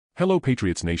Hello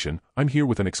Patriots Nation, I'm here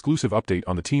with an exclusive update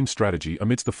on the team's strategy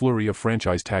amidst the flurry of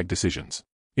franchise tag decisions.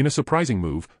 In a surprising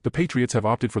move, the Patriots have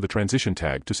opted for the transition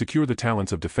tag to secure the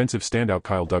talents of defensive standout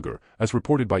Kyle Dugger, as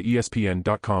reported by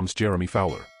ESPN.com's Jeremy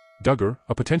Fowler. Dugger,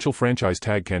 a potential franchise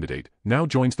tag candidate, now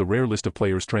joins the rare list of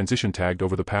players transition tagged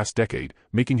over the past decade,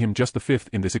 making him just the fifth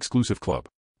in this exclusive club.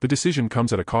 The decision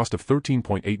comes at a cost of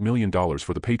 $13.8 million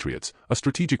for the Patriots, a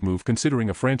strategic move considering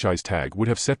a franchise tag would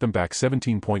have set them back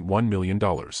 $17.1 million.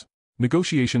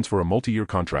 Negotiations for a multi-year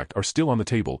contract are still on the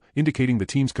table, indicating the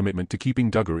team's commitment to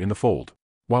keeping Dugger in the fold.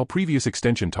 While previous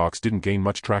extension talks didn't gain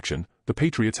much traction, the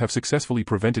Patriots have successfully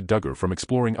prevented Dugger from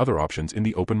exploring other options in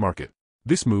the open market.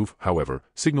 This move, however,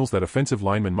 signals that offensive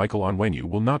lineman Michael Onwenu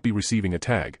will not be receiving a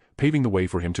tag, paving the way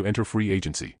for him to enter free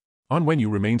agency.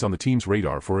 Onwenu remains on the team's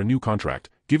radar for a new contract,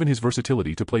 given his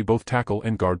versatility to play both tackle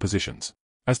and guard positions.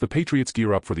 As the Patriots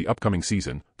gear up for the upcoming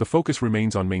season, the focus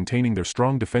remains on maintaining their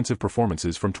strong defensive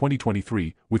performances from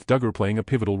 2023, with Dugger playing a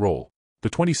pivotal role.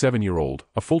 The 27-year-old,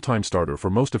 a full-time starter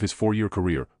for most of his four-year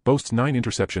career, boasts 9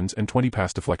 interceptions and 20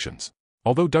 pass deflections.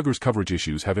 Although Dugger's coverage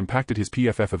issues have impacted his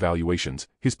PFF evaluations,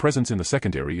 his presence in the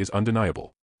secondary is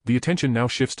undeniable. The attention now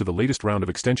shifts to the latest round of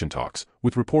extension talks,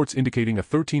 with reports indicating a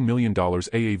 $13 million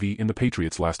AAV in the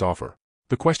Patriots' last offer.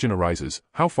 The question arises,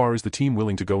 how far is the team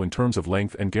willing to go in terms of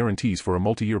length and guarantees for a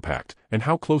multi-year pact, and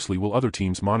how closely will other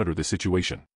teams monitor this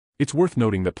situation? It's worth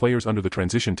noting that players under the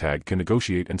transition tag can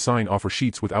negotiate and sign offer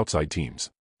sheets with outside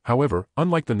teams. However,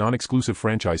 unlike the non-exclusive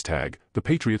franchise tag, the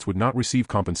Patriots would not receive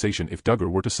compensation if Dugger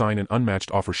were to sign an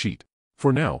unmatched offer sheet.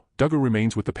 For now, Dugger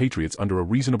remains with the Patriots under a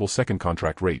reasonable second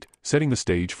contract rate, setting the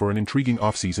stage for an intriguing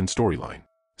offseason storyline.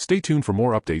 Stay tuned for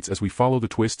more updates as we follow the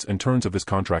twists and turns of this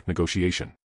contract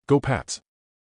negotiation. Go Pats!